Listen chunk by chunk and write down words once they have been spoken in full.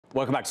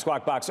Welcome back to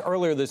Squawk Box.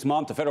 Earlier this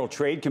month, the Federal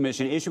Trade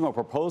Commission issued a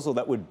proposal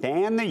that would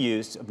ban the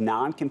use of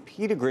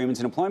non-compete agreements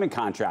in employment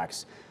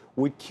contracts.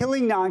 Would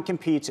killing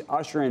non-competes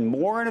usher in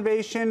more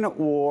innovation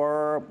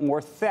or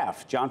more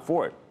theft? John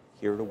Ford,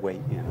 here to weigh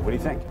in. What do you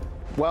think?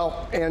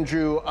 Well,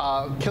 Andrew,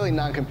 killing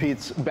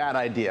non-competes, bad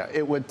idea.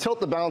 It would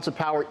tilt the balance of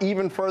power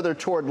even further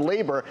toward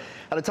labor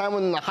at a time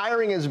when the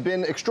hiring has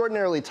been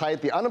extraordinarily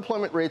tight, the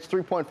unemployment rate's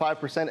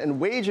 3.5%, and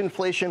wage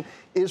inflation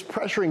is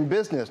pressuring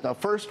business. Now,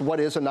 first,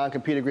 what is a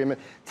non-compete agreement?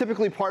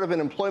 Typically part of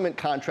an employment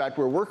contract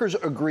where workers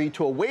agree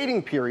to a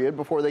waiting period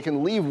before they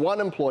can leave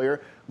one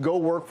employer, go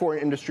work for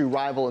an industry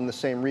rival in the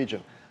same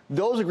region.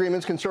 Those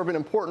agreements can serve an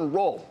important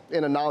role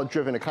in a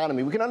knowledge-driven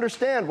economy. We can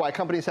understand why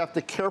companies have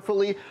to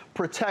carefully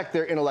protect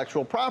their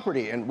intellectual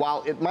property. And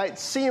while it might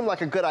seem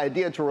like a good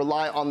idea to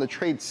rely on the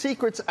Trade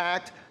Secrets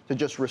Act to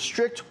just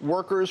restrict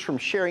workers from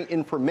sharing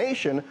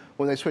information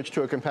when they switch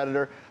to a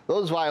competitor,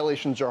 those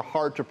violations are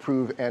hard to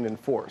prove and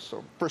enforce.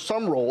 So for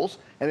some roles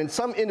and in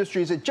some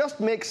industries, it just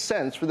makes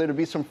sense for there to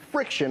be some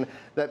friction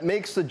that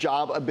makes the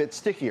job a bit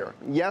stickier.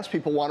 Yes,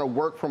 people want to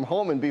work from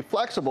home and be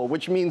flexible,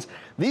 which means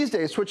these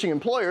days switching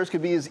employers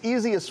could be as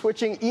easy as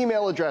switching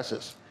email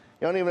addresses.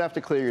 You don't even have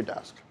to clear your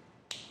desk.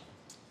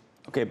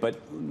 Okay, but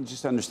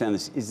just to understand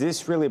this, is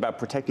this really about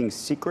protecting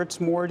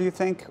secrets more, do you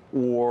think?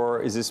 Or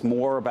is this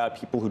more about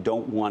people who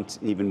don't want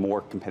an even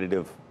more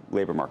competitive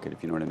labor market,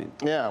 if you know what I mean?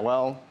 Yeah,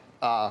 well,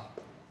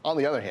 on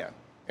the other hand,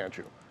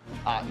 Andrew,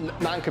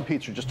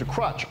 non-competes are just a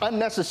crutch,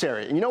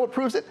 unnecessary. And you know what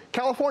proves it?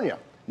 California.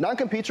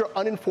 Non-competes are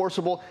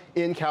unenforceable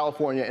in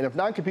California. And if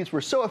non-competes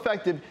were so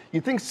effective,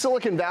 you'd think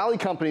Silicon Valley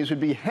companies would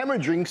be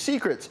hemorrhaging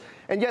secrets.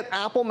 And yet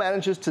Apple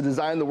manages to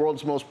design the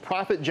world's most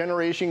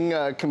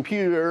profit-generating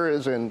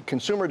computers and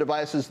consumer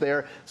devices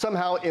there.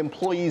 Somehow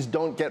employees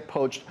don't get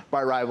poached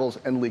by rivals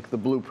and leak the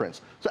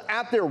blueprints. So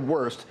at their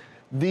worst,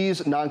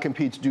 these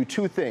non-competes do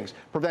two things: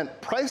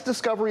 prevent price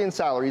discovery and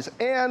salaries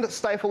and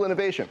stifle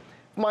innovation.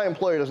 If my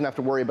employer doesn't have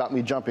to worry about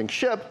me jumping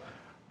ship,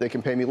 they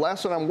can pay me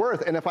less than I'm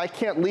worth. And if I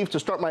can't leave to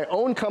start my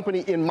own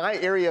company in my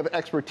area of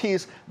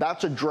expertise,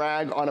 that's a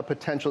drag on a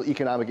potential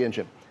economic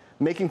engine.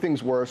 Making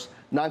things worse,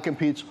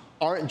 non-competes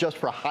aren't just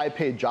for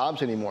high-paid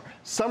jobs anymore.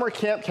 Summer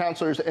camp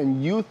counselors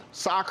and youth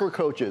soccer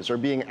coaches are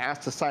being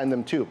asked to sign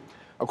them too.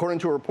 According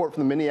to a report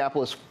from the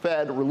Minneapolis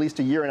Fed released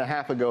a year and a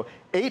half ago,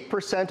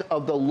 8%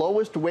 of the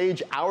lowest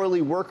wage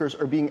hourly workers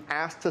are being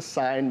asked to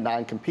sign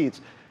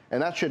non-competes.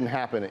 And that shouldn't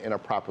happen in a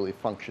properly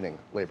functioning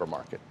labor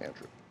market,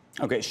 Andrew.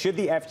 Okay, should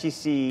the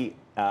FTC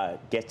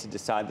get to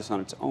decide this on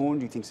its own?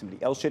 Do you think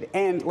somebody else should?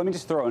 And let me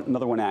just throw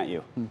another one at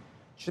you.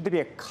 Should there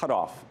be a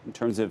cutoff in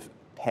terms of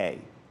pay?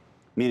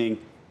 Meaning,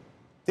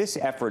 this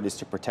effort is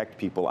to protect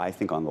people, I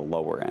think, on the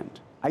lower end.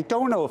 I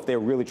don't know if they're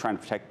really trying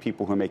to protect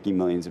people who are making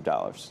millions of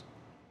dollars,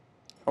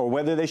 or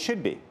whether they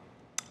should be.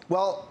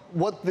 Well,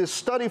 what this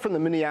study from the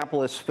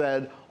Minneapolis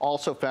Fed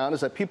also found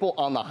is that people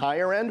on the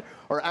higher end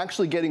are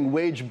actually getting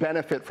wage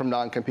benefit from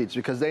non-competes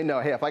because they know,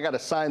 hey, if I got to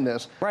sign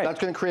this, that's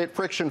going to create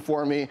friction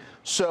for me.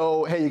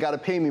 So, hey, you got to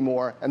pay me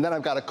more. And then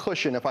I've got a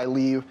cushion if I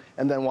leave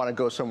and then want to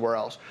go somewhere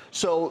else.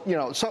 So, you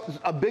know,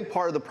 a big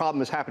part of the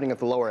problem is happening at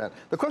the lower end.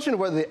 The question of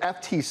whether the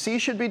FTC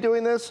should be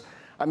doing this,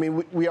 I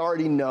mean, we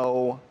already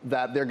know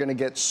that they're going to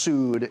get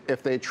sued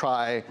if they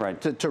try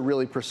to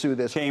really pursue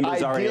this.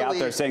 Chambers already out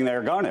there saying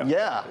they're going to.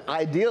 Yeah,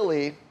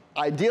 ideally,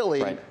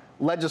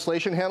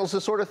 legislation handles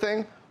this sort of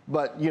thing,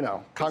 but, you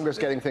know, Congress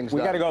getting things done.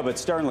 We got to go, but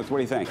Sternlich, what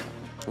do you think?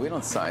 We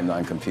don't sign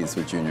non-competes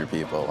with junior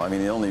people. I mean,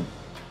 the only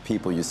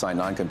people you sign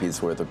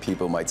non-competes with are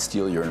people who might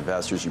steal your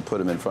investors. You put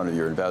them in front of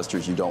your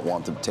investors. You don't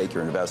want to take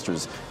your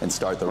investors and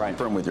start the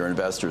firm with your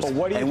investors. But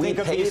what do you think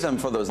of these, them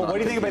for those but what do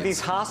you think about these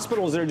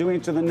hospitals that are doing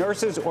it to the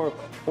nurses, or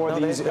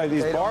these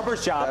barber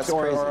shops,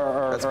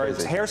 or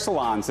hair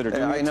salons that are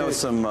doing it? I know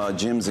some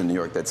gyms in New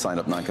York that sign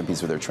up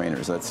non-competes with their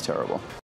trainers. That's terrible.